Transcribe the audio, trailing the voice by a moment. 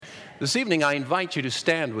This evening, I invite you to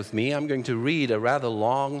stand with me. I'm going to read a rather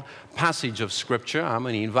long passage of Scripture. I'm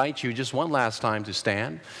going to invite you just one last time to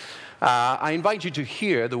stand. I invite you to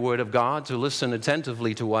hear the Word of God, to listen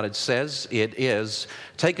attentively to what it says. It is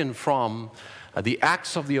taken from the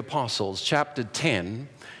Acts of the Apostles, chapter 10,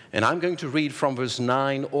 and I'm going to read from verse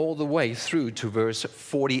 9 all the way through to verse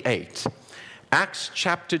 48. Acts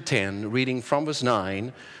chapter 10, reading from verse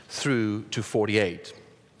 9 through to 48.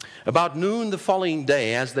 About noon the following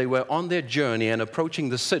day, as they were on their journey and approaching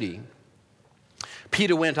the city,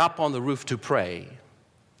 Peter went up on the roof to pray.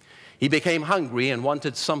 He became hungry and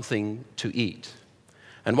wanted something to eat.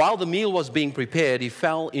 And while the meal was being prepared, he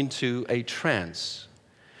fell into a trance.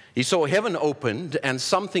 He saw heaven opened and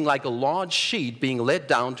something like a large sheet being let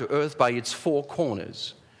down to earth by its four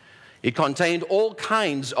corners. It contained all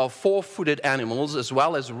kinds of four-footed animals as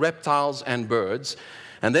well as reptiles and birds.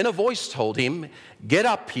 And then a voice told him, "Get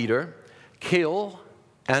up, Peter, kill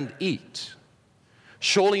and eat."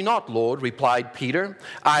 "Surely not, Lord," replied Peter.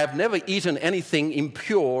 "I have never eaten anything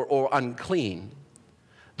impure or unclean."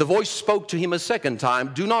 The voice spoke to him a second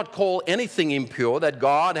time, "Do not call anything impure that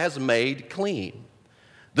God has made clean."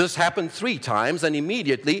 This happened 3 times, and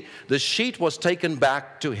immediately the sheet was taken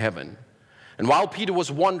back to heaven. And while Peter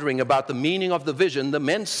was wondering about the meaning of the vision, the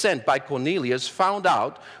men sent by Cornelius found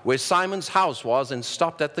out where Simon's house was and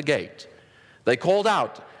stopped at the gate. They called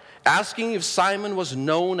out, asking if Simon was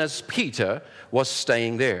known as Peter was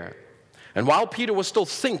staying there. And while Peter was still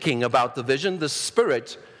thinking about the vision, the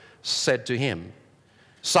Spirit said to him,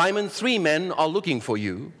 "Simon, 3 men are looking for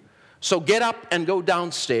you. So get up and go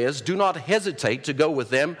downstairs. Do not hesitate to go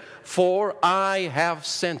with them, for I have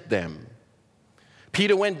sent them."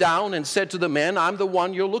 Peter went down and said to the men, "I'm the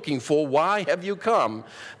one you're looking for. Why have you come?"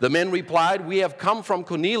 The men replied, "We have come from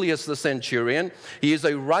Cornelius the centurion. He is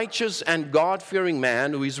a righteous and God-fearing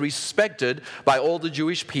man who is respected by all the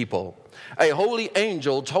Jewish people. A holy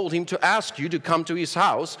angel told him to ask you to come to his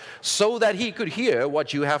house so that he could hear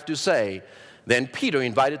what you have to say." Then Peter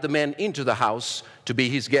invited the men into the house to be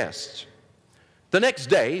his guests. The next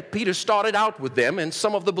day, Peter started out with them, and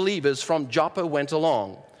some of the believers from Joppa went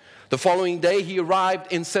along. The following day, he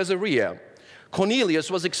arrived in Caesarea. Cornelius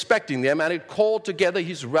was expecting them and had called together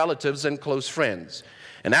his relatives and close friends.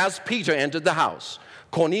 And as Peter entered the house,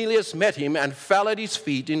 Cornelius met him and fell at his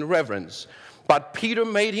feet in reverence. But Peter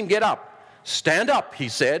made him get up. "Stand up," he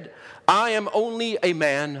said. "I am only a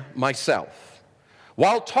man myself."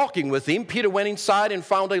 While talking with him, Peter went inside and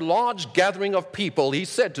found a large gathering of people. He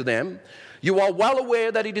said to them, "You are well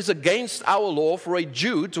aware that it is against our law for a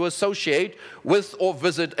Jew to associate with or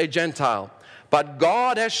visit a Gentile. But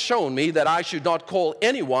God has shown me that I should not call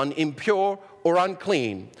anyone impure or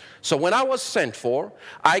unclean. So when I was sent for,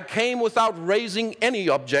 I came without raising any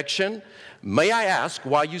objection. May I ask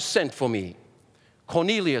why you sent for me?"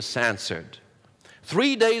 Cornelius answered,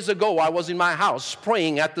 3 days ago I was in my house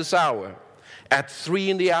praying at this hour, at 3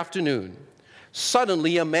 in the afternoon.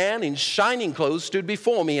 Suddenly a man in shining clothes stood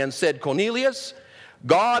before me and said, "Cornelius,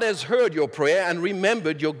 God has heard your prayer and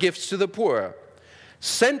remembered your gifts to the poor.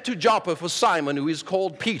 Send to Joppa for Simon, who is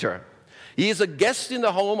called Peter. He is a guest in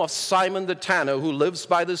the home of Simon the tanner, who lives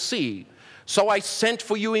by the sea. So I sent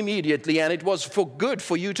for you immediately, and it was for good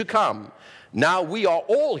for you to come. Now we are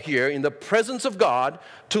all here in the presence of God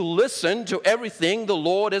to listen to everything the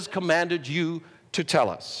Lord has commanded you to tell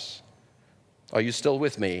us." Are you still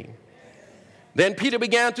with me? Then Peter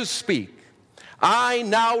began to speak. "I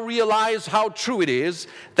now realize how true it is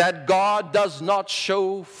that God does not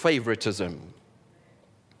show favoritism,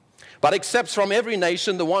 but accepts from every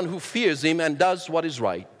nation the one who fears him and does what is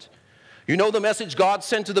right. You know the message God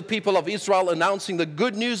sent to the people of Israel, announcing the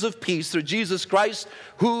good news of peace through Jesus Christ,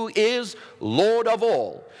 who is Lord of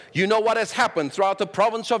all. You know what has happened throughout the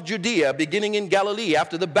province of Judea, beginning in Galilee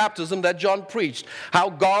after the baptism that John preached, how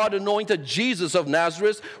God anointed Jesus of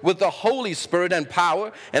Nazareth with the Holy Spirit and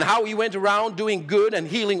power, and how he went around doing good and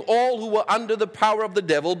healing all who were under the power of the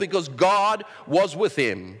devil, because God was with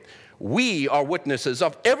him. We are witnesses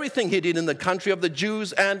of everything he did in the country of the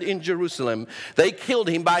Jews and in Jerusalem. They killed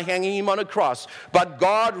him by hanging him on a cross, but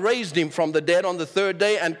God raised him from the dead on the 3rd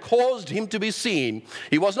day and caused him to be seen.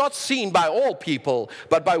 He was not seen by all people,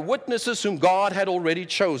 but by witnesses whom God had already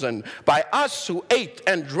chosen, by us who ate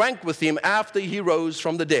and drank with him after he rose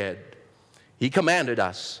from the dead. He commanded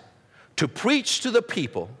us to preach to the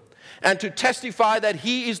people and to testify that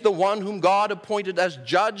he is the one whom God appointed as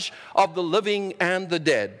judge of the living and the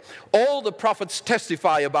dead. All the prophets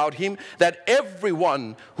testify about him, that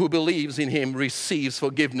everyone who believes in him receives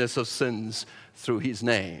forgiveness of sins through his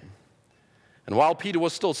name." And while Peter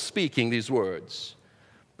was still speaking these words,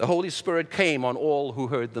 the Holy Spirit came on all who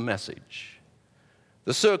heard the message.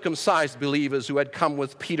 The circumcised believers who had come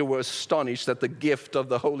with Peter were astonished that the gift of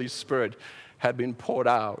the Holy Spirit had been poured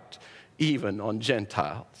out even on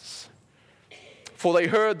Gentiles. For they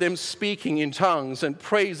heard them speaking in tongues and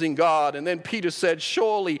praising God. And then Peter said,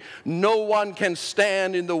 surely no one can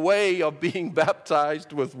stand in the way of being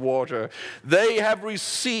baptized with water. They have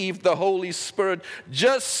received the Holy Spirit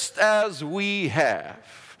just as we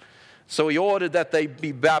have. So he ordered that they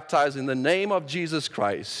be baptized in the name of Jesus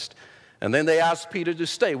Christ. And then they asked Peter to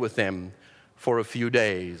stay with them for a few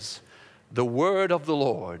days. The word of the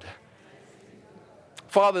Lord.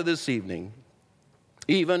 Father, this evening,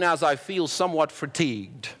 even as I feel somewhat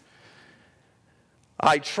fatigued,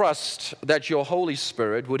 I trust that your Holy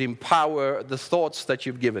Spirit would empower the thoughts that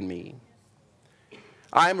you've given me.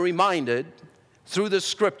 I am reminded through the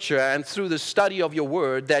scripture and through the study of your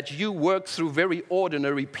word that you work through very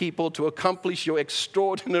ordinary people to accomplish your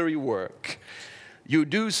extraordinary work. You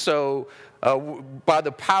do so by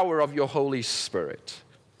the power of your Holy Spirit.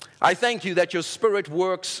 I thank you that your Spirit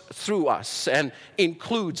works through us and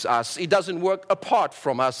includes us. It doesn't work apart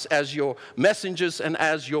from us as your messengers and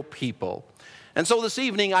as your people. And so this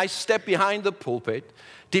evening I step behind the pulpit,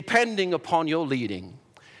 depending upon your leading,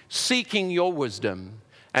 seeking your wisdom,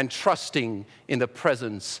 and trusting in the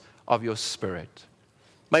presence of your Spirit.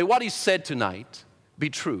 May what is said tonight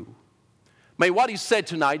be true. May what is said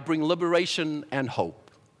tonight bring liberation and hope.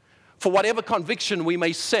 For whatever conviction we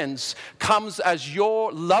may sense comes as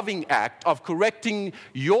your loving act of correcting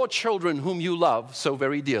your children whom you love so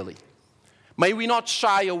very dearly. May we not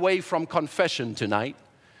shy away from confession tonight,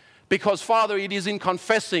 because, Father, it is in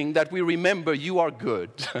confessing that we remember you are good.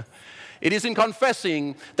 It is in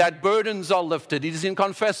confessing that burdens are lifted. It is in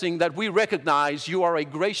confessing that we recognize you are a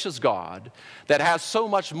gracious God that has so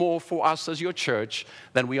much more for us as your church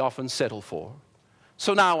than we often settle for.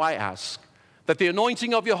 So now I ask that the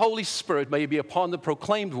anointing of your Holy Spirit may be upon the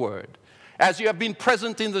proclaimed word. As you have been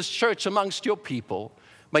present in this church amongst your people,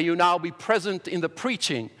 may you now be present in the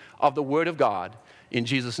preaching of the word of God. In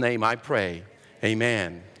Jesus' name I pray.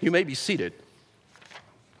 Amen. You may be seated.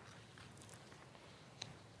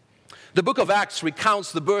 The book of Acts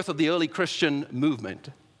recounts the birth of the early Christian movement.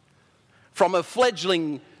 From a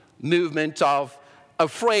fledgling movement of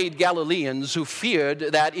afraid Galileans who feared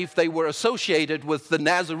that if they were associated with the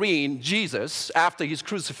Nazarene, Jesus, after his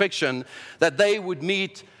crucifixion, that they would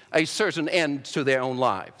meet a certain end to their own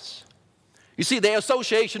lives. You see, their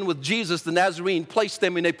association with Jesus, the Nazarene, placed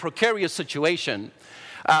them in a precarious situation,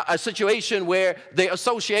 a situation where their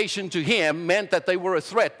association to him meant that they were a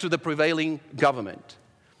threat to the prevailing government.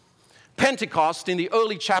 Pentecost in the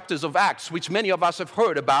early chapters of Acts, which many of us have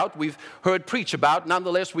heard about, we've heard preach about,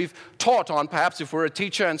 nonetheless we've taught on, perhaps if we're a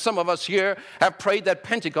teacher, and some of us here have prayed that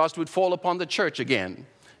Pentecost would fall upon the church again.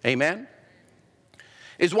 Amen?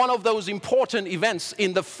 Is one of those important events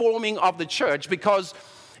in the forming of the church, because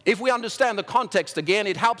if we understand the context again,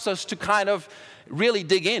 it helps us to kind of really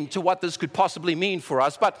dig into what this could possibly mean for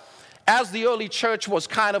us. But as the early church was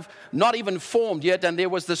kind of not even formed yet, and there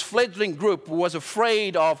was this fledgling group who was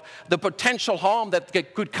afraid of the potential harm that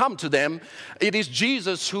could come to them, it is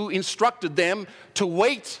Jesus who instructed them to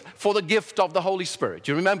wait for the gift of the Holy Spirit.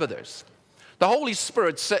 You remember this? The Holy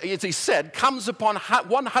Spirit, as he said, comes upon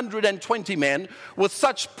 120 men with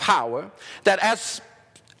such power that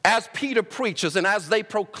as Peter preaches and as they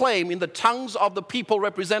proclaim in the tongues of the people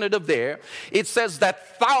representative there, it says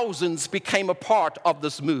that thousands became a part of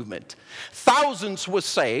this movement. Thousands were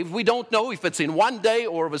saved. We don't know if it's in one day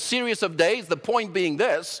or of a series of days. The point being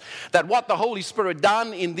this, that what the Holy Spirit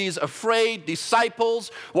done in these afraid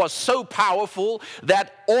disciples was so powerful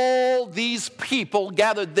that all these people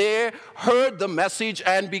gathered there heard the message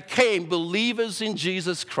and became believers in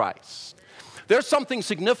Jesus Christ. There's something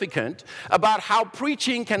significant about how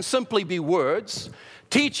preaching can simply be words,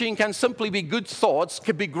 teaching can simply be good thoughts,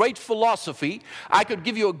 could be great philosophy. I could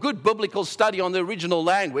give you a good biblical study on the original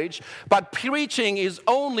language, but preaching is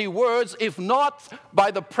only words if not by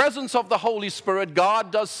the presence of the Holy Spirit,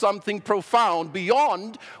 God does something profound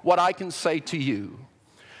beyond what I can say to you.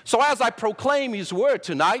 So as I proclaim his word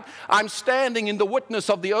tonight, I'm standing in the witness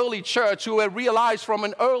of the early church who had realized from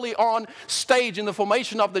an early on stage in the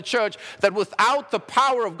formation of the church that without the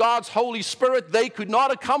power of God's Holy Spirit, they could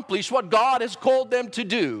not accomplish what God has called them to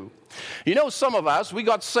do. You know, some of us, we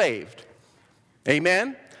got saved.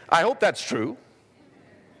 Amen? I hope that's true.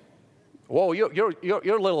 Whoa, you're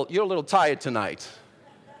a little tired tonight.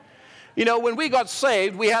 You know, when we got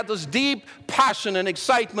saved, we had this deep passion and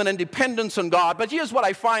excitement and dependence on God. But here's what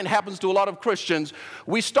I find happens to a lot of Christians.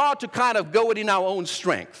 We start to kind of go it in our own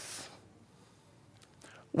strength.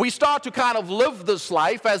 We start to kind of live this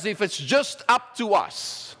life as if it's just up to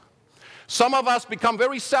us. Some of us become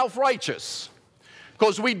very self-righteous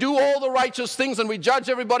because we do all the righteous things and we judge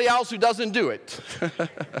everybody else who doesn't do it,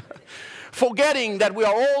 forgetting that we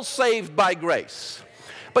are all saved by grace.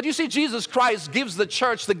 But you see, Jesus Christ gives the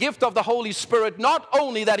church the gift of the Holy Spirit, not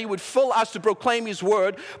only that he would fill us to proclaim his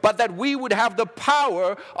word, but that we would have the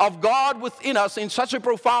power of God within us in such a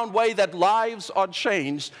profound way that lives are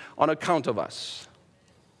changed on account of us.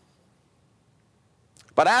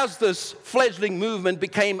 But as this fledgling movement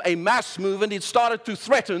became a mass movement, it started to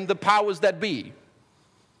threaten the powers that be.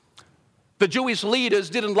 The Jewish leaders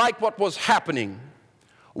didn't like what was happening.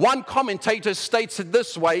 One commentator states it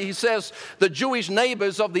this way. He says, the Jewish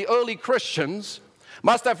neighbors of the early Christians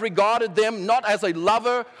must have regarded them not as a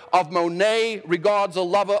lover of Monet regards a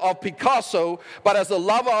lover of Picasso, but as a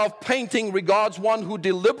lover of painting regards one who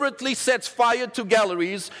deliberately sets fire to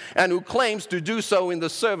galleries and who claims to do so in the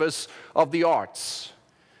service of the arts.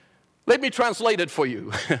 Let me translate it for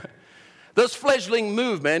you. This fledgling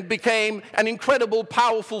movement became an incredible,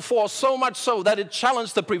 powerful force, so much so that it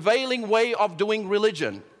challenged the prevailing way of doing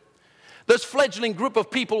religion. This fledgling group of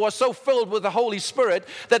people was so filled with the Holy Spirit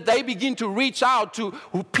that they began to reach out to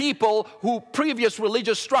people who previous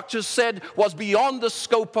religious structures said was beyond the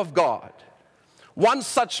scope of God. One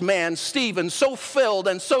such man, Stephen, so filled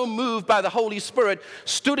and so moved by the Holy Spirit,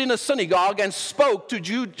 stood in a synagogue and spoke to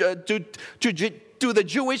the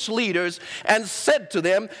Jewish leaders and said to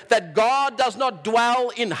them that God does not dwell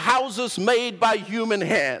in houses made by human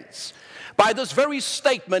hands. By this very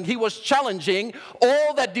statement, he was challenging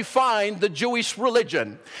all that defined the Jewish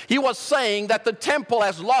religion. He was saying that the temple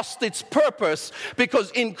has lost its purpose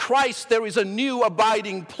because in Christ there is a new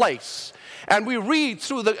abiding place. And we read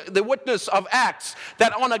through the witness of Acts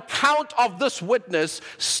that on account of this witness,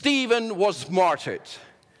 Stephen was martyred.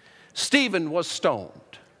 Stephen was stoned.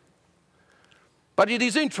 But it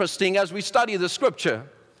is interesting as we study the scripture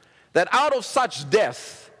that out of such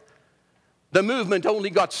death, the movement only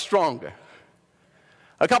got stronger.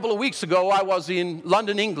 A couple of weeks ago, I was in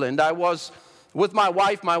London, England. I was with my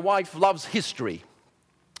wife. My wife loves history.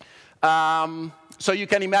 So you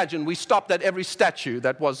can imagine, we stopped at every statue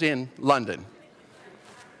that was in London.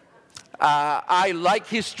 I like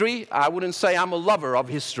history. I wouldn't say I'm a lover of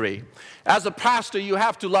history. As a pastor, you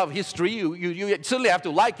have to love history. You certainly have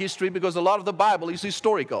to like history because a lot of the Bible is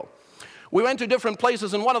historical. We went to different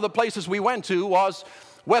places, and one of the places we went to was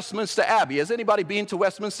Westminster Abbey. Has anybody been to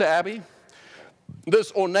Westminster Abbey?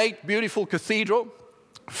 This ornate, beautiful cathedral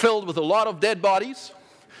filled with a lot of dead bodies,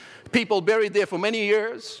 people buried there for many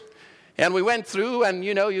years. And we went through and,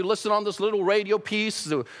 you listen on this little radio piece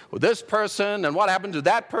to this person and what happened to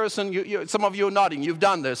that person. Some of you are nodding. You've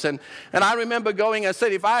done this. And I remember going and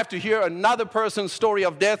said, if I have to hear another person's story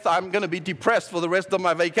of death, I'm going to be depressed for the rest of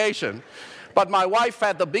my vacation. But my wife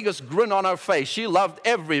had the biggest grin on her face. She loved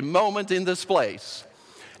every moment in this place.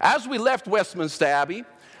 As we left Westminster Abbey,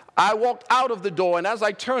 I walked out of the door, and as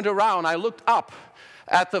I turned around, I looked up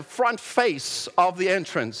at the front face of the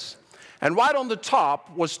entrance. And right on the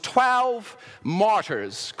top was 12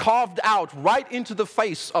 martyrs carved out right into the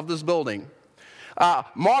face of this building.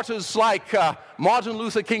 Martyrs like Martin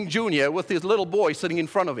Luther King Jr. with his little boy sitting in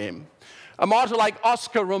front of him. A martyr like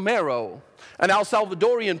Oscar Romero, an El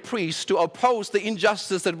Salvadorian priest to oppose the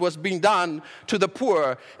injustice that was being done to the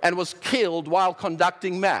poor and was killed while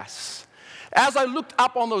conducting Mass. As I looked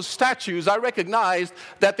up on those statues, I recognized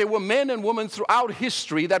that there were men and women throughout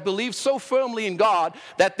history that believed so firmly in God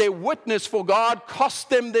that their witness for God cost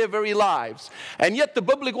them their very lives. And yet the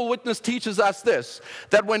biblical witness teaches us this,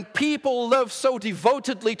 that when people live so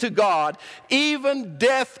devotedly to God, even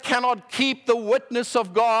death cannot keep the witness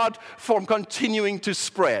of God from continuing to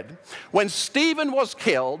spread. When Stephen was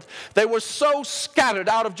killed, they were so scattered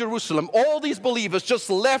out of Jerusalem. All these believers just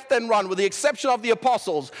left and run, with the exception of the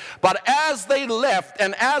apostles. But as they left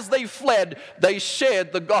and as they fled, they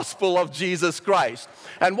shared the gospel of Jesus Christ.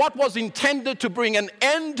 And what was intended to bring an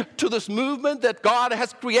end to this movement that God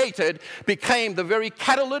has created became the very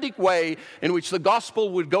catalytic way in which the gospel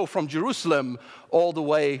would go from Jerusalem all the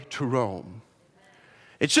way to Rome.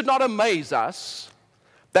 It should not amaze us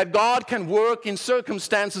that God can work in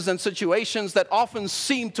circumstances and situations that often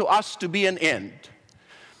seem to us to be an end.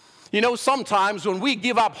 Sometimes when we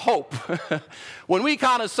give up hope, when we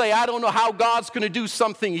kind of say, I don't know how God's going to do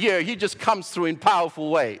something here, He just comes through in powerful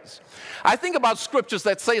ways. I think about scriptures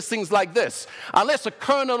that say things like this: unless a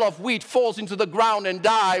kernel of wheat falls into the ground and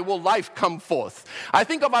die, will life come forth. I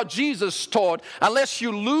think about Jesus taught, unless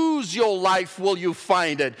you lose your life, will you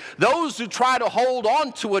find it. Those who try to hold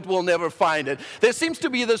on to it will never find it. There seems to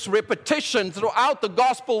be this repetition throughout the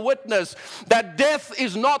gospel witness that death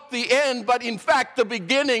is not the end, but in fact the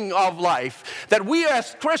beginning of life. That we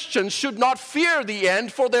as Christians should not fear the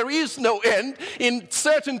end, for there is no end in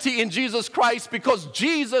certainty in Jesus Christ, because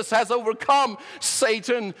Jesus has overcome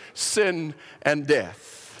Satan, sin, and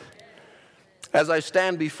death. As I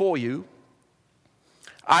stand before you,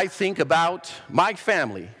 I think about my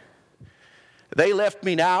family. They left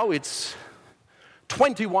me now, it's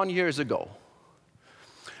 21 years ago.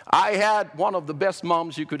 I had one of the best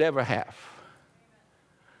moms you could ever have.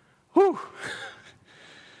 Whew.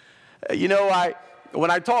 You know, when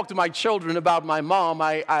I talk to my children about my mom,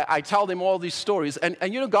 I tell them all these stories. And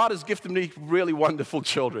you know, God has gifted me really wonderful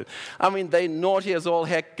children. I mean, they naughty as all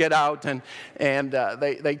heck get out, and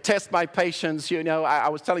they test my patience. You know, I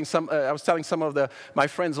was telling some of my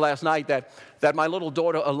friends last night that my little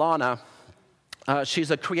daughter Alana,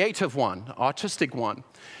 she's a creative one, artistic one.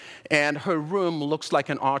 And her room looks like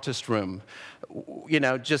an artist room, you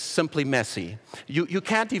know, just simply messy. You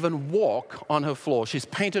can't even walk on her floor. She's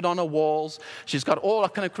painted on her walls. She's got all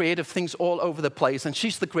kind of creative things all over the place, and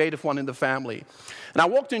she's the creative one in the family. And I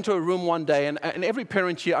walked into her room one day, and every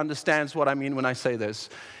parent here understands what I mean when I say this.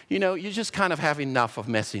 You know, you just kind of have enough of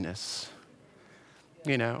messiness,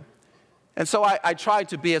 you know. And so I try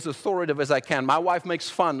to be as authoritative as I can. My wife makes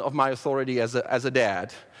fun of my authority as a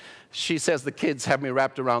dad. She says the kids have me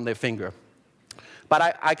wrapped around their finger.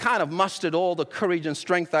 But I kind of mustered all the courage and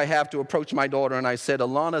strength I have to approach my daughter, and I said,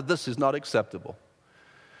 Alana, this is not acceptable.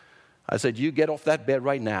 I said, you get off that bed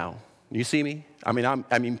right now. You see me? I mean, I'm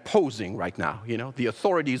imposing right now, you know. The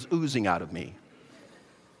authority is oozing out of me.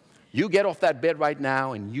 You get off that bed right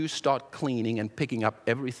now, and you start cleaning and picking up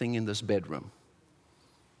everything in this bedroom.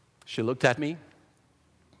 She looked at me.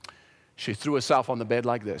 She threw herself on the bed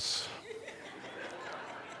like this.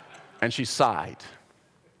 And she sighed.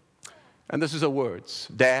 And this is her words: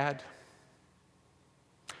 Dad,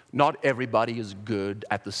 not everybody is good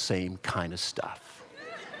at the same kind of stuff.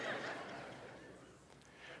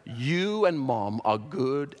 You and Mom are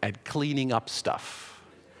good at cleaning up stuff.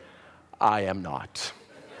 I am not.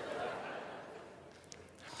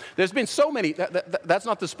 There's been so many, that's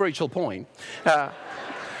not the spiritual point.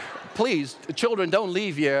 Please, children, don't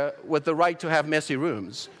leave here with the right to have messy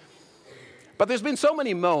rooms. But there's been so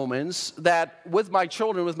many moments that with my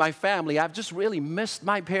children, with my family, I've just really missed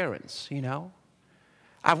my parents, you know.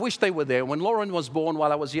 I wish they were there. When Lauren was born,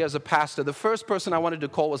 while I was here as a pastor, the first person I wanted to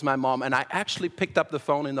call was my mom, and I actually picked up the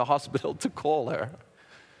phone in the hospital to call her.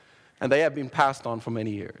 And they have been passed on for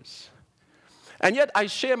many years. And yet I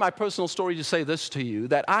share my personal story to say this to you,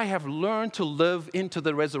 that I have learned to live into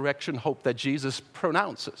the resurrection hope that Jesus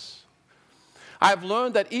pronounces. I've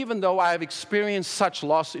learned that even though I have experienced such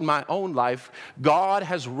loss in my own life, God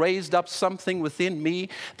has raised up something within me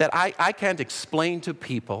that I can't explain to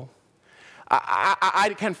people.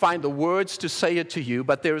 I can't find the words to say it to you,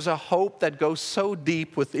 but there is a hope that goes so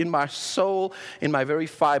deep within my soul, in my very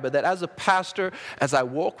fiber, that as a pastor, as I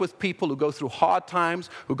walk with people who go through hard times,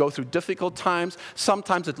 who go through difficult times,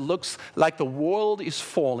 sometimes it looks like the world is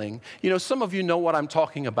falling. You know, some of you know what I'm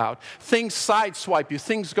talking about. Things sideswipe you,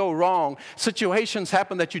 things go wrong, situations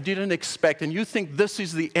happen that you didn't expect, and you think this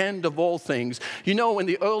is the end of all things. You know, when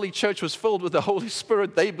the early church was filled with the Holy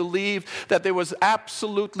Spirit, they believed that there was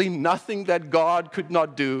absolutely nothing that God could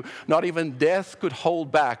not do. Not even death could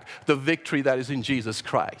hold back the victory that is in Jesus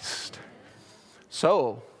Christ.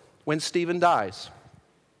 So, when Stephen dies,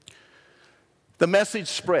 the message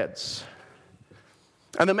spreads.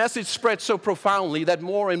 And the message spreads so profoundly that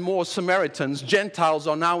more and more Samaritans, Gentiles,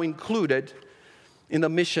 are now included in the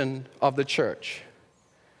mission of the church.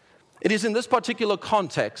 It is in this particular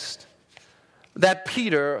context that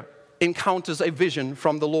Peter encounters a vision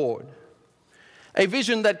from the Lord. A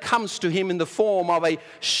vision that comes to him in the form of a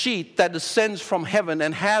sheet that descends from heaven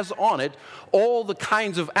and has on it all the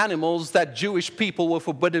kinds of animals that Jewish people were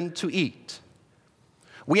forbidden to eat.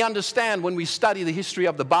 We understand when we study the history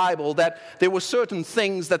of the Bible that there were certain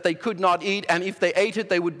things that they could not eat, and if they ate it,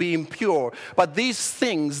 they would be impure. But these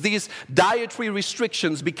things, these dietary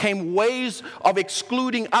restrictions, became ways of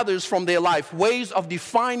excluding others from their life, ways of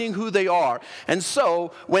defining who they are. And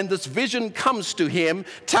so, when this vision comes to him,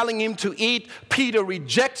 telling him to eat, Peter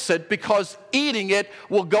rejects it because eating it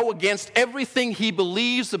will go against everything he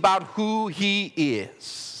believes about who he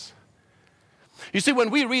is. You see, when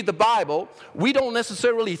we read the Bible, we don't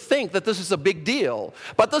necessarily think that this is a big deal,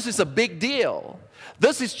 but this is a big deal.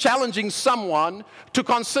 This is challenging someone to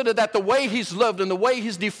consider that the way he's lived and the way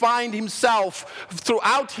he's defined himself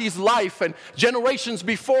throughout his life and generations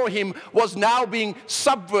before him was now being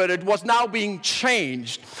subverted, was now being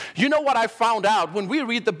changed. You know what I found out? When we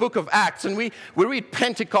read the book of Acts and we read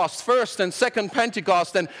Pentecost, first and second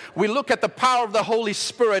Pentecost, and we look at the power of the Holy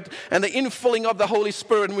Spirit and the infilling of the Holy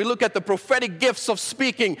Spirit, and we look at the prophetic gifts of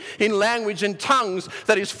speaking in language and tongues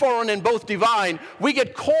that is foreign and both divine, we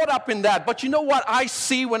get caught up in that. But you know what I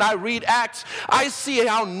see when I read Acts? I see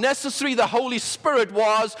how necessary the Holy Spirit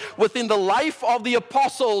was within the life of the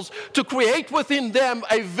apostles to create within them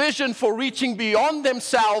a vision for reaching beyond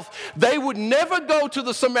themselves. They would never go to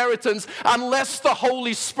the Samaritans unless the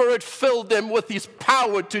Holy Spirit filled them with His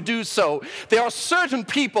power to do so. There are certain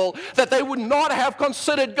people that they would not have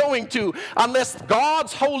considered going to unless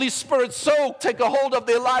God's Holy Spirit so take a hold of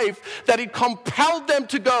their life that it compelled them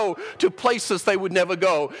to go to places they would never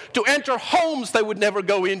go, to enter homes they would never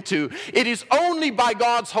go into. It is only by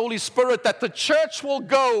God's Holy Spirit that the church will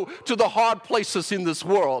go to the hard places in this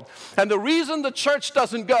world. And the reason the church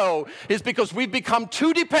doesn't go is because we've become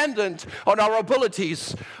too dependent on our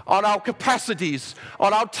abilities, on our capacities,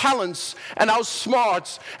 on our talents and our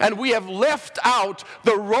smarts, and we have left out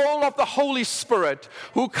the role of the Holy Spirit,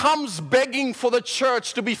 who comes begging for the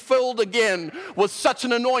church to be filled again with such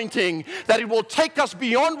an anointing that it will take us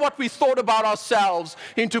beyond what we thought about ourselves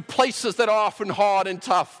into places that are often hard and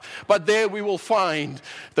tough. But there we will find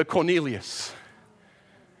the Cornelius.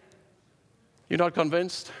 You're not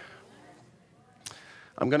convinced?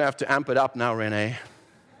 I'm going to have to amp it up now, Renee.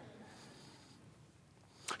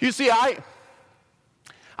 You see,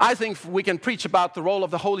 I think we can preach about the role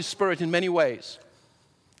of the Holy Spirit in many ways.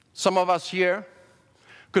 Some of us here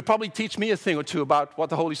could probably teach me a thing or two about what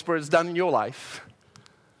the Holy Spirit has done in your life.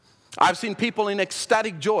 I've seen people in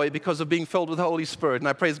ecstatic joy because of being filled with the Holy Spirit, and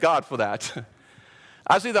I praise God for that.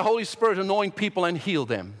 I've seen the Holy Spirit anoint people and heal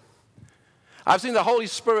them. I've seen the Holy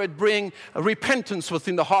Spirit bring repentance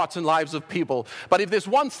within the hearts and lives of people. But if there's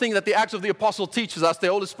one thing that the Acts of the Apostle teaches us, the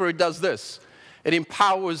Holy Spirit does this. It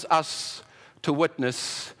empowers us to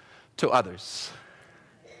witness to others.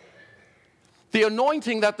 The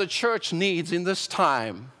anointing that the church needs in this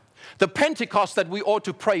time, the Pentecost that we ought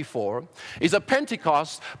to pray for, is a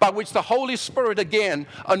Pentecost by which the Holy Spirit again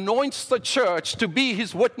anoints the church to be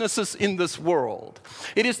His witnesses in this world.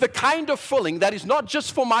 It is the kind of filling that is not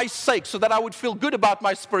just for my sake so that I would feel good about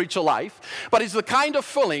my spiritual life, but it's the kind of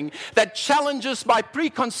filling that challenges my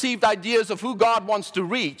preconceived ideas of who God wants to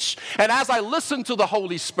reach. And as I listen to the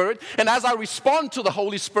Holy Spirit and as I respond to the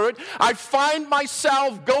Holy Spirit, I find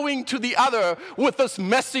myself going to the other with this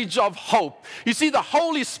message of hope. You see, the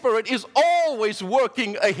Holy Spirit is always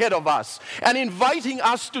working ahead of us and inviting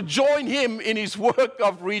us to join Him in His work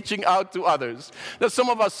of reaching out to others. There's some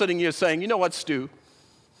of us sitting here saying, you know what, Stu?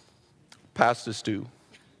 Pastor Stu,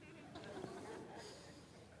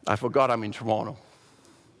 I forgot I'm in Toronto.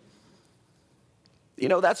 You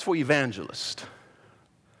know, that's for evangelists.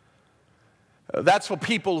 That's for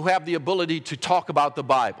people who have the ability to talk about the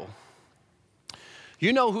Bible.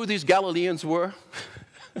 You know who these Galileans were?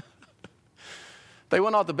 They were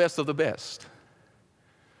not the best of the best.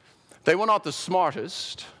 They were not the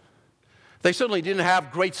smartest. They certainly didn't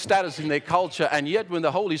have great status in their culture, and yet when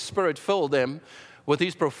the Holy Spirit filled them with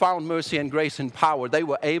His profound mercy and grace and power, they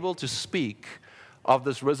were able to speak of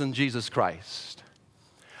this risen Jesus Christ.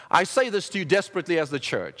 I say this to you desperately as the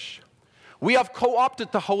church. We have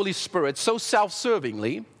co-opted the Holy Spirit so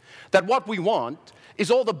self-servingly that what we want is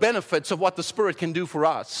all the benefits of what the Spirit can do for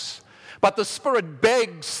us. But the Spirit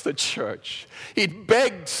begs the church. It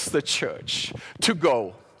begs the church to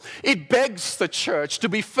go. It begs the church to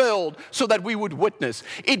be filled so that we would witness.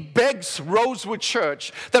 It begs Rosewood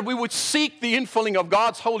Church that we would seek the infilling of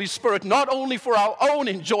God's Holy Spirit, not only for our own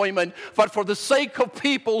enjoyment, but for the sake of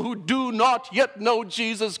people who do not yet know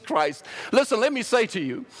Jesus Christ. Listen, let me say to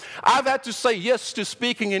you, I've had to say yes to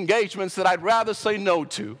speaking engagements that I'd rather say no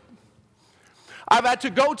to. I've had to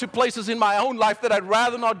go to places in my own life that I'd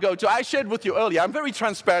rather not go to. I shared with you earlier, I'm very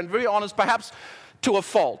transparent, very honest, perhaps to a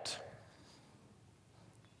fault.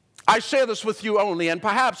 I share this with you only, and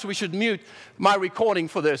perhaps we should mute my recording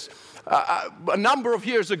for this. A number of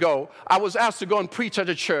years ago, I was asked to go and preach at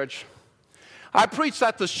a church. I preached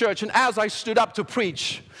at this church, and as I stood up to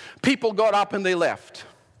preach, people got up and they left.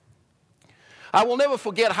 I will never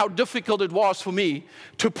forget how difficult it was for me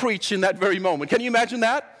to preach in that very moment. Can you imagine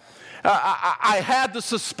that? I had the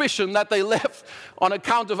suspicion that they left on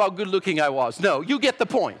account of how good looking I was. No, you get the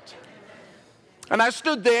point. And I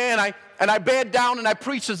stood there And I bared down and I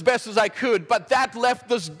preached as best as I could, but that left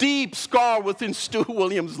this deep scar within Stu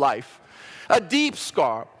Williams' life. A deep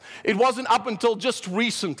scar. It wasn't up until just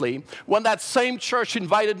recently when that same church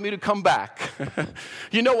invited me to come back.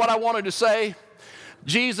 You know what I wanted to say?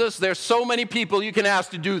 Jesus, there's so many people you can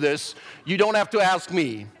ask to do this. You don't have to ask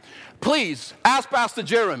me. Please, ask Pastor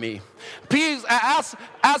Jeremy. Please, ask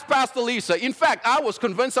Pastor Lisa. In fact, I was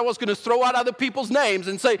convinced I was going to throw out other people's names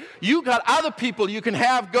and say, you got other people you can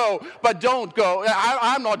have go, but don't go.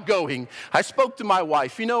 I'm not going. I spoke to my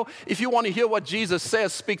wife. You know, if you want to hear what Jesus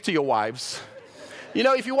says, speak to your wives. You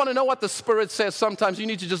know, if you want to know what the Spirit says, sometimes you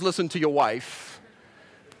need to just listen to your wife.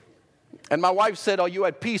 And my wife said, are you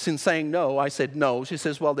at peace in saying no? I said, no. She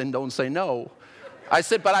says, well, then don't say no. I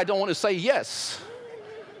said, but I don't want to say yes.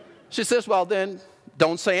 She says, well, then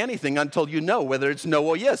don't say anything until you know whether it's no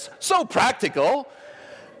or yes. So practical.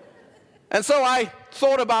 And so I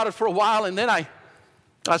thought about it for a while, and then I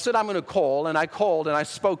said, I'm going to call. And I called, and I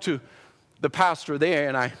spoke to the pastor there,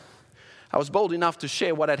 and I was bold enough to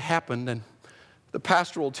share what had happened. And the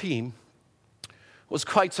pastoral team was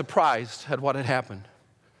quite surprised at what had happened.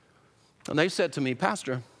 And they said to me,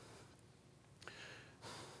 Pastor,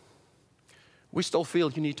 we still feel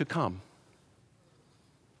you need to come.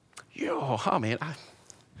 Man,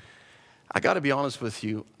 I got to be honest with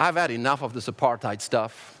you. I've had enough of this apartheid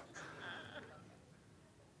stuff.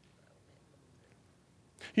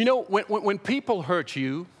 You know, when people hurt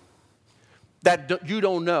you that you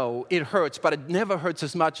don't know, it hurts, but it never hurts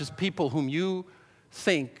as much as people whom you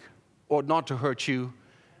think ought not to hurt you,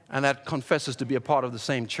 and that confesses to be a part of the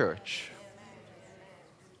same church.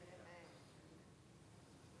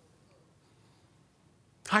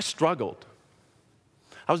 I struggled.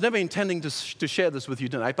 I was never intending to share this with you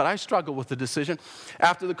tonight, but I struggled with the decision.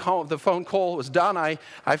 After the phone call was done, I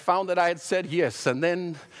found that I had said yes, and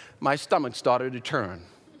then my stomach started to turn.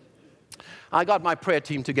 I got my prayer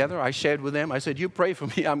team together. I shared with them. I said, you pray for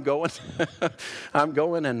me. I'm going. I'm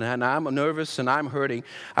going, and I'm nervous, and I'm hurting.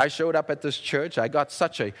 I showed up at this church. I got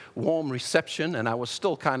such a warm reception, and I was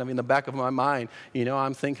still kind of in the back of my mind. You know,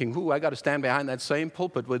 I'm thinking, I got to stand behind that same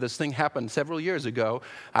pulpit where this thing happened several years ago.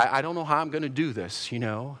 I don't know how I'm going to do this, you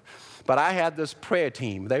know. But I had this prayer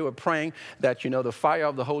team. They were praying that, you know, the fire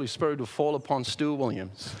of the Holy Spirit would fall upon Stu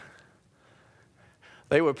Williams.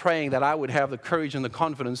 They were praying that I would have the courage and the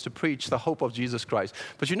confidence to preach the hope of Jesus Christ.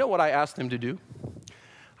 But you know what I asked them to do?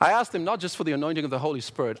 I asked them not just for the anointing of the Holy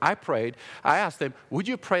Spirit. I asked them, would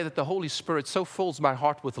you pray that the Holy Spirit so fills my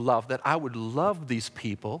heart with love that I would love these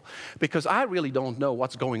people? Because I really don't know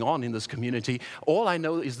what's going on in this community. All I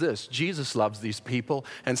know is this: Jesus loves these people,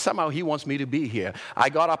 and somehow He wants me to be here. I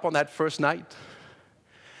got up on that first night.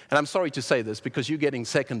 And I'm sorry to say this because you're getting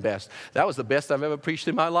second best. That was the best I've ever preached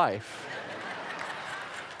in my life.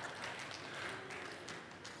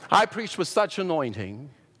 I preached with such anointing,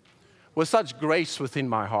 with such grace within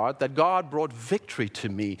my heart, that God brought victory to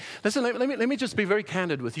me. Listen, let me just be very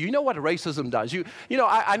candid with you. You know what racism does? You know,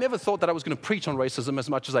 I never thought that I was going to preach on racism as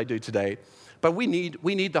much as I do today. But we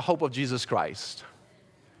need the hope of Jesus Christ.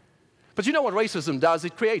 But you know what racism does?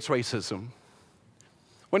 It creates racism.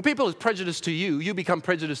 When people are prejudiced to you, you become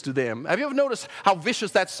prejudiced to them. Have you ever noticed how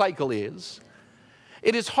vicious that cycle is?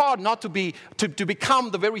 It is hard not to become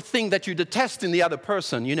the very thing that you detest in the other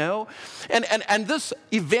person, you know? And this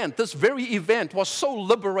very event was so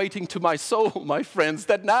liberating to my soul, my friends,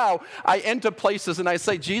 that now I enter places and I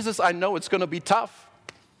say, Jesus, I know it's going to be tough.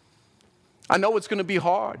 I know it's going to be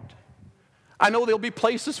hard. I know there'll be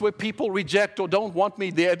places where people reject or don't want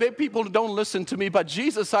me there. There are people who don't listen to me. But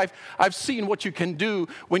Jesus, I've seen what you can do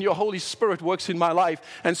when your Holy Spirit works in my life.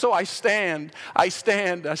 And so I stand,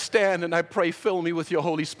 and I pray, fill me with your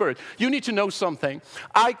Holy Spirit. You need to know something.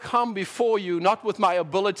 I come before you not with my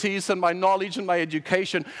abilities and my knowledge and my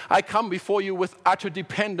education. I come before you with utter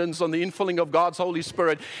dependence on the infilling of God's Holy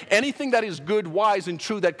Spirit. Anything that is good, wise, and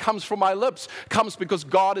true that comes from my lips comes because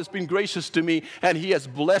God has been gracious to me and He has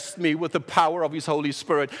blessed me with the power of His Holy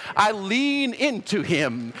Spirit. I lean into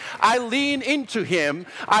Him. I lean into Him.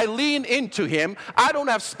 I lean into Him. I don't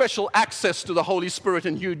have special access to the Holy Spirit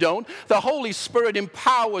and you don't. The Holy Spirit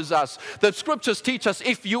empowers us. The scriptures teach us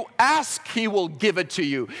if you ask, He will give it to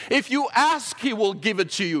you. If you ask, He will give it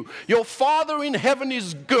to you. Your Father in heaven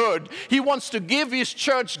is good. He wants to give His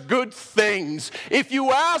church good things. If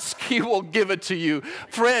you ask, He will give it to you.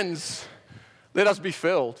 Friends, let us be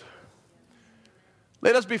filled.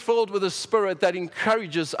 Let us be filled with a spirit that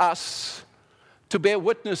encourages us to bear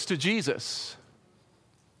witness to Jesus.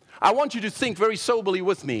 I want you to think very soberly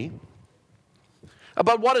with me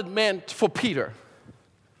about what it meant for Peter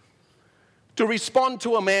to respond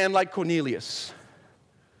to a man like Cornelius.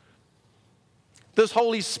 This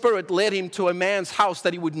Holy Spirit led him to a man's house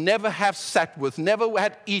that he would never have sat with, never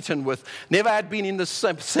had eaten with, never had been in the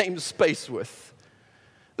same space with.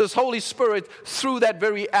 This Holy Spirit, through that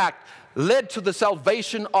very act, led to the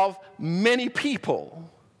salvation of many people.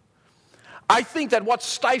 I think that what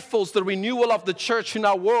stifles the renewal of the church in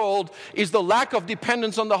our world is the lack of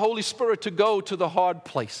dependence on the Holy Spirit to go to the hard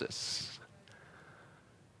places.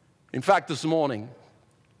 In fact, this morning,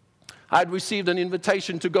 I'd received an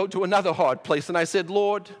invitation to go to another hard place, and I said,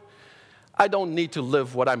 Lord, I don't need to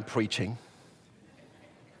live what I'm preaching.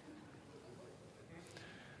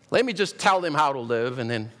 Let me just tell them how to live,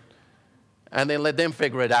 and then let them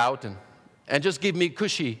figure it out, and just give me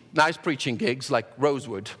cushy, nice preaching gigs like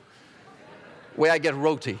Rosewood, where I get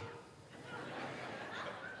roti.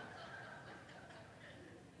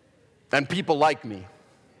 And people like me.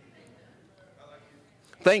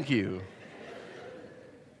 Thank you.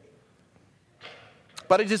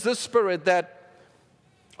 But it is this Spirit that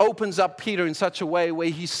opens up Peter in such a way where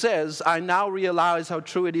he says, I now realize how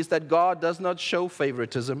true it is that God does not show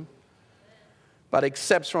favoritism, but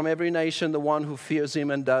accepts from every nation the one who fears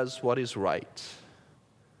him and does what is right.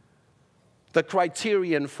 The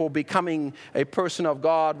criterion for becoming a person of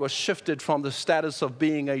God was shifted from the status of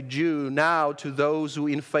being a Jew now to those who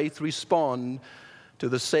in faith respond to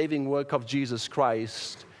the saving work of Jesus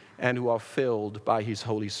Christ and who are filled by his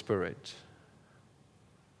Holy Spirit.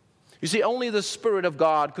 You see, only the Spirit of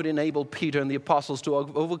God could enable Peter and the apostles to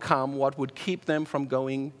overcome what would keep them from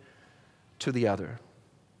going to the other.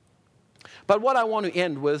 But what I want to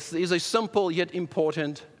end with is a simple yet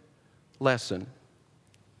important lesson.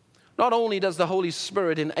 Not only does the Holy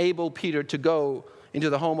Spirit enable Peter to go into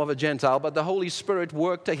the home of a Gentile, but the Holy Spirit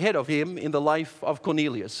worked ahead of him in the life of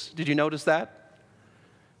Cornelius. Did you notice that?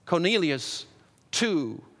 Cornelius,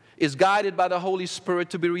 too, is guided by the Holy Spirit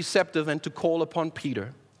to be receptive and to call upon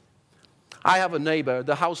Peter. I have a neighbor,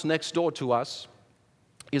 the house next door to us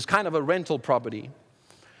is kind of a rental property.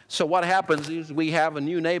 So what happens is we have a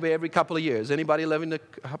new neighbor every couple of years. Anybody live in a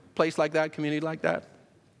place like that, community like that?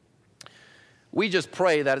 We just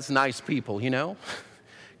pray that it's nice people, you know,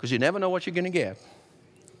 because you never know what you're going to get.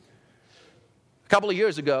 A couple of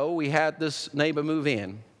years ago, we had this neighbor move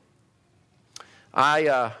in.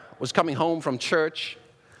 I was coming home from church.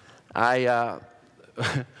 I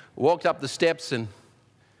walked up the steps, and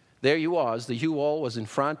there he was. The U-Haul was in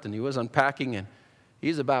front, and he was unpacking, and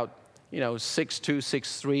he's about 6'2",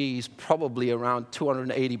 6'3". He's probably around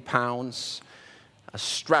 280 pounds, a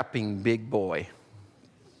strapping big boy.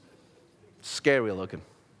 Scary looking.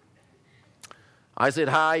 I said,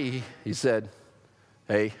 hi. He said,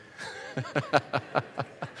 hey.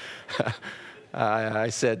 I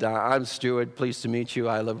said, I'm Stuart. Pleased to meet you.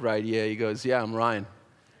 I live right here. He goes, yeah, I'm Ryan.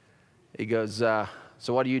 He goes, so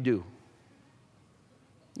what do you do?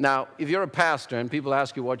 Now, if you're a pastor and people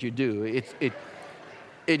ask you what you do,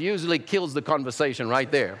 it usually kills the conversation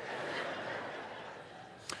right there.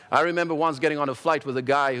 I remember once getting on a flight with a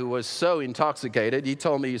guy who was so intoxicated. He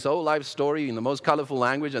told me his whole life story in the most colorful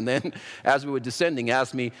language, and then as we were descending,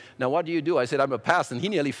 asked me, now what do you do? I said, I'm a pastor, and he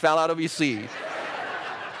nearly fell out of his seat.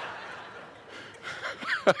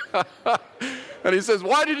 And he says,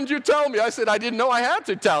 why didn't you tell me? I said, I didn't know I had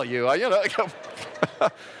to tell you.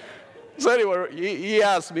 So anyway, he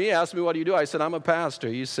asked me, what do you do? I said, I'm a pastor.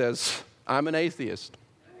 He says, I'm an atheist.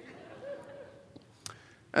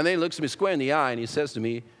 And then he looks me square in the eye and he says to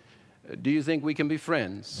me, do you think we can be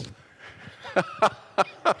friends? I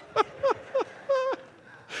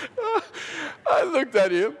looked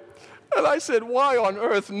at him and I said, why on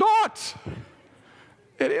earth not?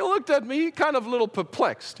 And he looked at me kind of a little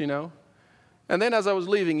perplexed, And then as I was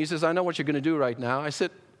leaving, he says, I know what you're going to do right now. I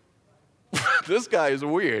said, this guy is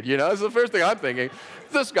weird, That's the first thing I'm thinking.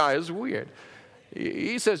 This guy is weird.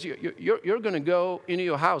 He says, you're going to go into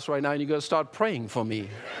your house right now and you're going to start praying for me.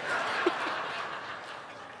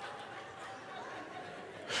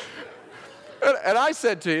 And I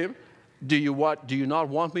said to him, do you not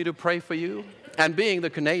want me to pray for you? And being the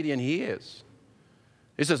Canadian he is,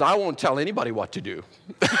 he says, I won't tell anybody what to do.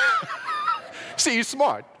 See, he's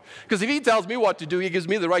smart. Because if he tells me what to do, he gives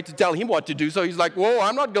me the right to tell him what to do. So he's like, whoa,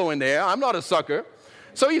 I'm not going there. I'm not a sucker.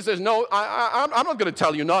 So he says, no, I'm not going to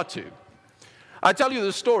tell you not to. I tell you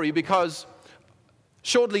this story because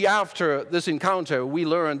shortly after this encounter, we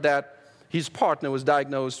learned that his partner was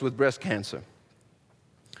diagnosed with breast cancer.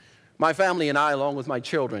 My family and I, along with my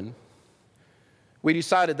children, we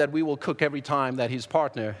decided that we will cook every time that his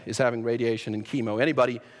partner is having radiation and chemo.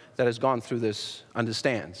 Anybody that has gone through this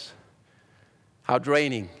understands how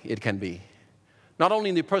draining it can be. Not only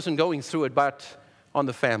in the person going through it, but on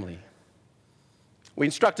the family. We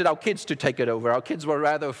instructed our kids to take it over. Our kids were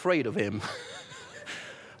rather afraid of him.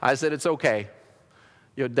 I said, it's okay.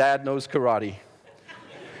 Your dad knows karate.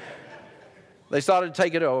 They started to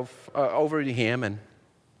take it over to him, and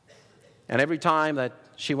every time that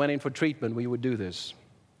she went in for treatment, we would do this.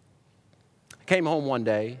 I came home one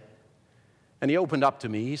day, and he opened up to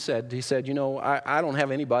me. He said, you know, I don't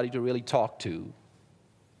have anybody to really talk to.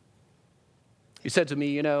 He said to me,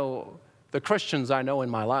 you know, the Christians I know in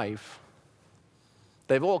my life,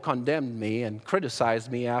 they've all condemned me and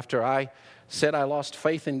criticized me after I said I lost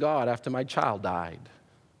faith in God after my child died.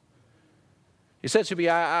 He said to me,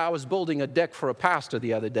 I was building a deck for a pastor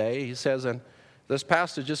the other day. He says, and this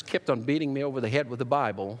pastor just kept on beating me over the head with the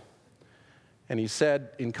Bible. And he said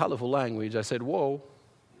in colorful language, I said, whoa,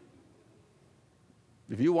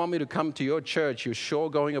 if you want me to come to your church, you're sure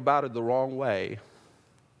going about it the wrong way.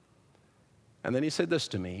 And then he said this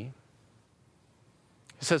to me.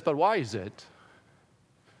 He says, but why is it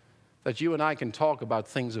that you and I can talk about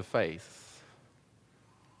things of faith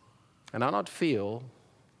and I not feel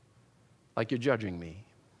like you're judging me?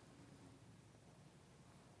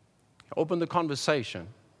 Open the conversation.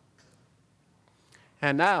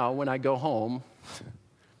 And now, when I go home,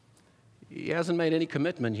 he hasn't made any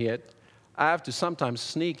commitment yet. I have to sometimes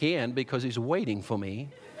sneak in because he's waiting for me.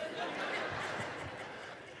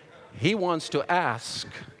 He wants to ask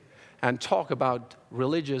and talk about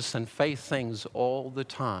religious and faith things all the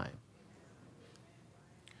time.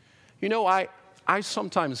 You know, I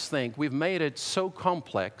sometimes think we've made it so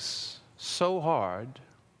complex, so hard,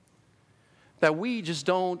 that we just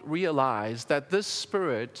don't realize that this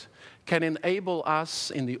Spirit can enable us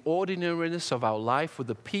in the ordinariness of our life with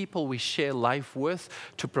the people we share life with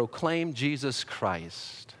to proclaim Jesus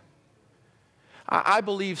Christ. I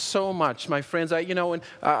believe so much, my friends.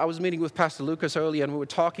 I was meeting with Pastor Lucas earlier, and we were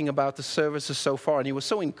talking about the services so far, and he was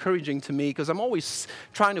so encouraging to me because I'm always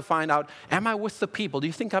trying to find out, am I with the people? Do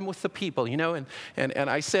you think I'm with the people? You know, and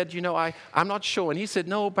I said, I'm not sure. And he said,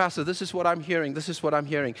 no, Pastor, this is what I'm hearing. This is what I'm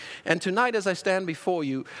hearing. And tonight, as I stand before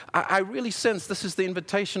you, I really sense this is the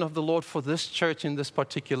invitation of the Lord for this church in this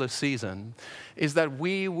particular season, is that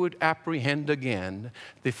we would apprehend again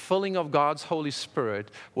the filling of God's Holy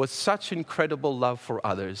Spirit with such incredible love for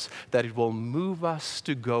others that it will move us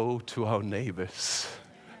to go to our neighbors.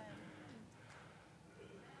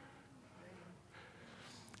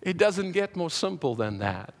 It doesn't get more simple than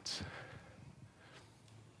that.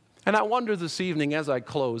 And I wonder this evening as I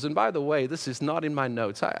close, and by the way, this is not in my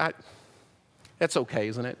notes. That's okay,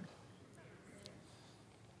 isn't it?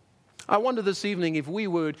 I wonder this evening if we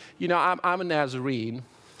would, I'm a Nazarene.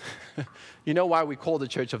 You know why we call the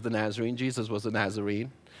Church of the Nazarene? Jesus was a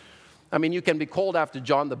Nazarene. I mean, you can be called after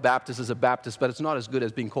John the Baptist as a Baptist, but it's not as good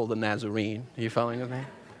as being called a Nazarene. Are you following with me?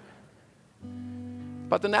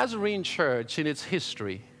 But the Nazarene church in its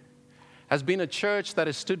history has been a church that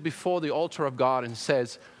has stood before the altar of God and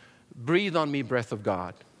says, breathe on me, breath of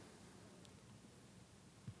God.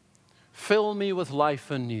 Fill me with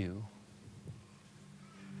life anew.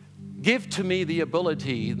 Give to me the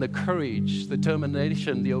ability, the courage, the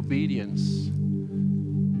determination, the obedience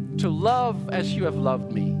to love as you have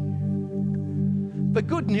loved me. The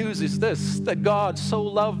good news is this, that God so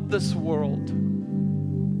loved this world.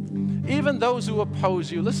 Even those who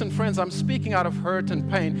oppose you, listen friends, I'm speaking out of hurt and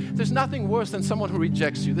pain. There's nothing worse than someone who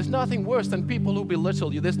rejects you. There's nothing worse than people who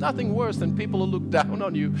belittle you. There's nothing worse than people who look down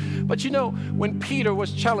on you. But when Peter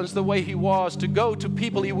was challenged the way he was to go to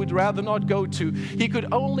people he would rather not go to, he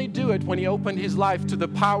could only do it when he opened his life to the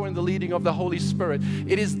power and the leading of the Holy Spirit.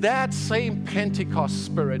 It is that same Pentecost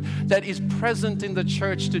Spirit that is present in the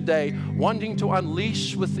church today, wanting to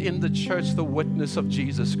unleash within the church the witness of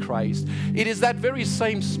Jesus Christ. It is that very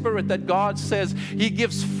same Spirit that God says He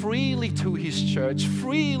gives freely to His church,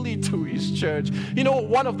 freely to His church.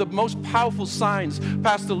 One of the most powerful signs,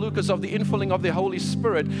 Pastor Lucas, of the infilling of the Holy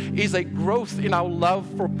Spirit is a growth in our love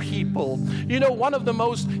for people. One of the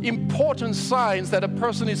most important signs that a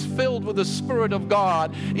person is filled with the Spirit of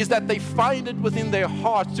God is that they find it within their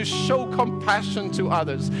hearts to show compassion to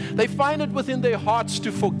others. They find it within their hearts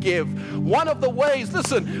to forgive. One of the ways,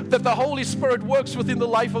 that the Holy Spirit works within the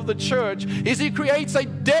life of the church is He creates a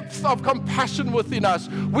depth of compassion within us.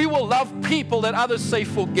 We will love people that others say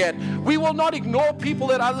forget. We will not ignore people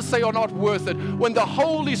that others say are not worth it. When the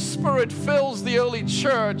Holy Spirit fills the early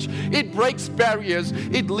church, it breaks barriers.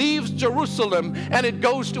 It leaves Jerusalem and it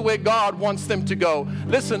goes to where God wants them to go.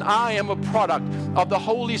 Listen, I am a product of the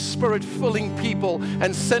Holy Spirit filling people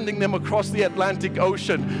and sending them across the Atlantic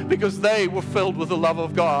Ocean because they were filled with the love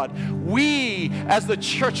of God. We, as the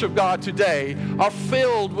church of God today, are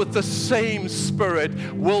filled with the same Spirit.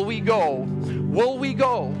 Will we go? Will we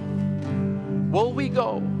go? Will we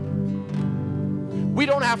go? We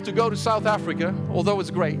don't have to go to South Africa, although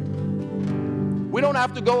it's great. We don't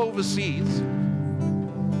have to go overseas,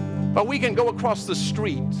 but we can go across the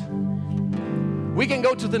street. We can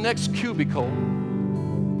go to the next cubicle.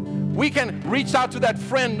 We can reach out to that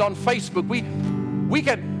friend on Facebook. We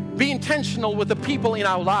can be intentional with the people in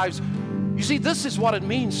our lives. You see, this is what it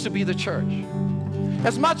means to be the church.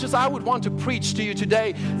 As much as I would want to preach to you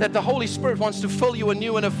today that the Holy Spirit wants to fill you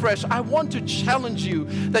anew and afresh, I want to challenge you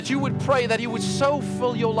that you would pray that He would so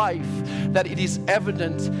fill your life that it is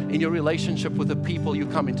evident in your relationship with the people you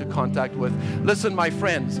come into contact with. Listen, my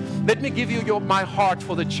friends, let me give you my heart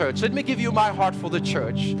for the church. Let me give you my heart for the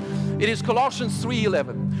church. It is Colossians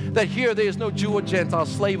 3:11, that here there is no Jew or Gentile,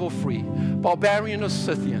 slave or free, barbarian or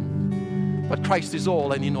Scythian, but Christ is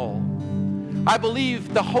all and in all. I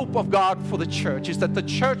believe the hope of God for the church is that the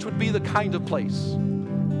church would be the kind of place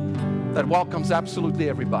that welcomes absolutely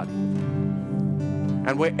everybody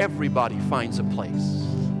and where everybody finds a place.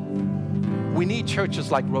 We need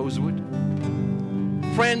churches like Rosewood.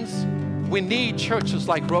 Friends, we need churches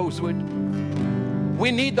like Rosewood.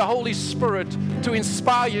 We need the Holy Spirit to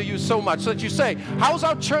inspire you so much that you say, how's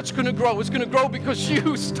our church going to grow? It's going to grow because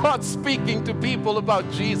you start speaking to people about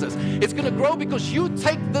Jesus. It's going to grow because you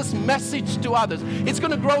take this message to others. It's going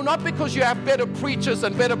to grow not because you have better preachers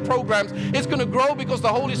and better programs. It's going to grow because the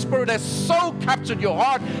Holy Spirit has so captured your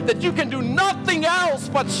heart that you can do nothing else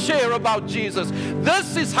but share about Jesus.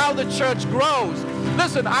 This is how the church grows.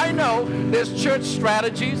 Listen, I know there's church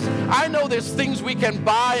strategies. I know there's things we can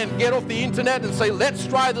buy and get off the internet and say, let's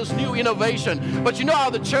try this new innovation. But you know how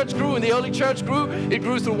the church grew and the early church grew? It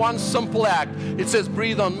grew through one simple act. It says,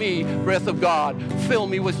 breathe on me, breath of God. Fill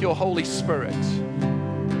me with your Holy Spirit.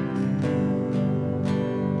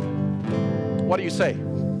 What do you say?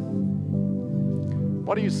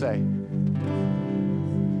 What do you say?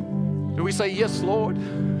 Do we say, yes, Lord,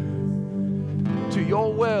 to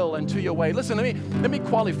your will and to your way? Listen, let me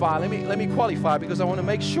qualify. Let me qualify because I want to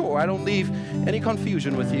make sure I don't leave any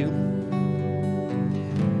confusion with you.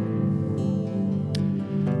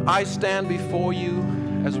 I stand before you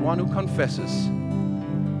as one who confesses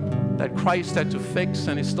that Christ had to fix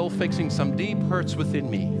and is still fixing some deep hurts within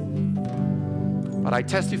me. But I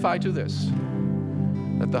testify to this,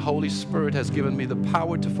 that the Holy Spirit has given me the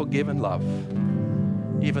power to forgive and love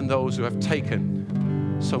even those who have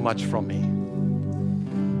taken so much from me.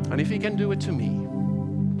 And if He can do it to me,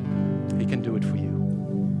 He can do it for you.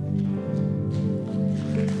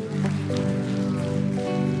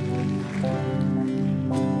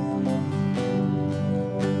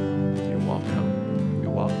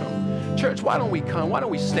 Church, why don't we come? Why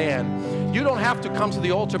don't we stand? You don't have to come to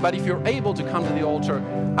the altar, but if you're able to come to the altar,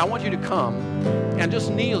 I want you to come and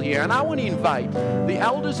just kneel here. And I want to invite the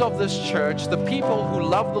elders of this church, the people who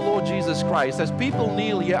love the Lord Jesus Christ. As people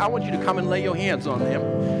kneel here, I want you to come and lay your hands on them.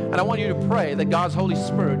 And I want you to pray that God's Holy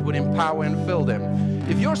Spirit would empower and fill them.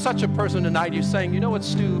 If you're such a person tonight, you're saying, you know what,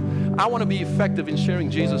 Stu, I want to be effective in sharing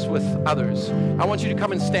Jesus with others. I want you to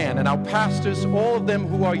come and stand. And our pastors, all of them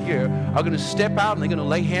who are here, are going to step out and they're going to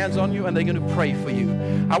lay hands on you and they're going to pray for you.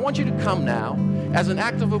 I want you to come now as an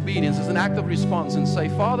act of obedience, as an act of response and say,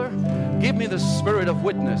 Father, give me the spirit of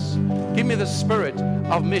witness. Give me the spirit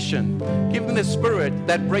of mission. Give me the spirit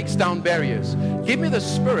that breaks down barriers. Give me the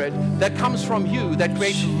spirit that comes from you, that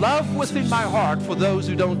creates love within my heart for those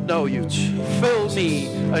who don't know you. Fill me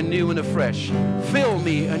anew and afresh. Fill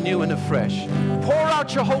me anew and afresh. Pour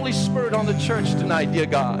out your Holy Spirit on the church tonight, dear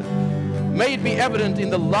God. May it be evident in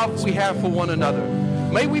the love we have for one another.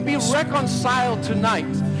 May we be reconciled tonight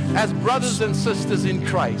as brothers and sisters in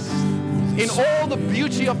Christ. In all the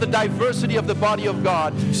beauty of the diversity of the body of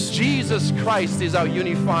God, Jesus Christ is our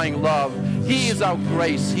unifying love. He is our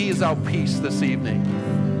grace. He is our peace this evening.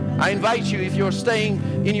 I invite you, if you're staying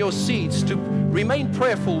in your seats, to remain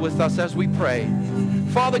prayerful with us as we pray.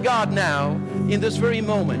 Father God, now, in this very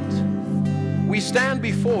moment, we stand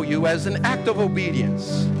before you as an act of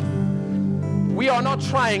obedience. We are not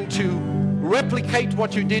trying to replicate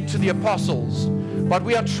what you did to the apostles, but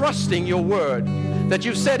we are trusting your word, that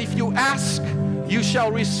you've said, if you ask, you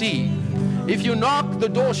shall receive. If you knock, the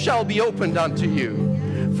door shall be opened unto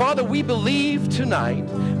you. Father, we believe tonight,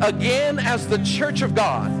 again as the church of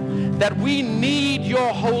God, that we need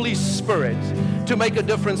your Holy Spirit to make a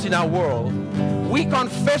difference in our world. We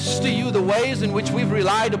confess to you the ways in which we've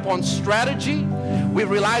relied upon strategy, we've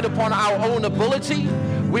relied upon our own ability,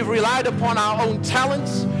 we've relied upon our own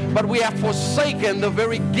talents, but we have forsaken the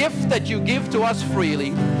very gift that you give to us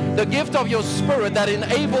freely, the gift of your Spirit that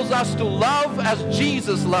enables us to love as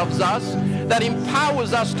Jesus loves us, that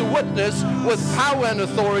empowers us to witness with power and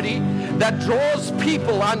authority, that draws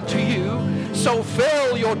people unto you, So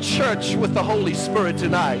fill your church with the Holy Spirit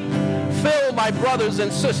tonight. Fill my brothers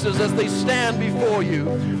and sisters as they stand before you.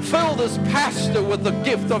 Fill this pastor with the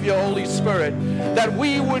gift of your Holy Spirit, that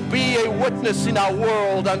we would be a witness in our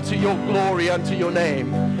world unto your glory, unto your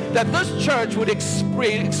name. That this church would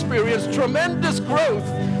experience tremendous growth.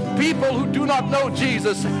 People who do not know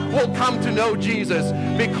Jesus will come to know Jesus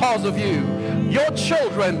because of you. Your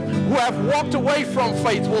children who have walked away from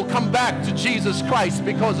faith will come back to Jesus Christ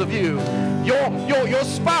because of you. Your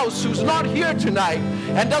spouse who's not here tonight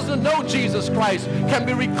and doesn't know Jesus Christ can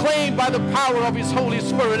be reclaimed by the power of his Holy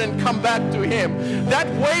Spirit and come back to him. That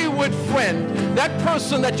wayward friend, that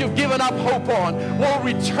person that you've given up hope on, will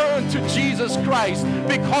return to Jesus Christ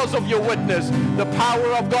because of your witness. The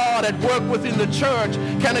power of God at work within the church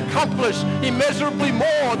can accomplish immeasurably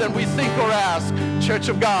more than we think or ask. Church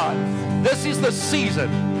of God, this is the season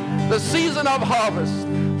of harvest.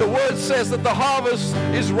 The word says that the harvest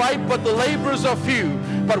is ripe, but the laborers are few.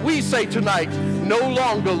 But we say tonight, no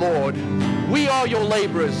longer, Lord. We are your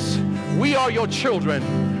laborers. We are your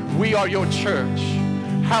children. We are your church.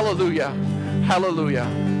 Hallelujah. Hallelujah.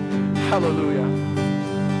 Hallelujah.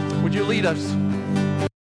 Would you lead us?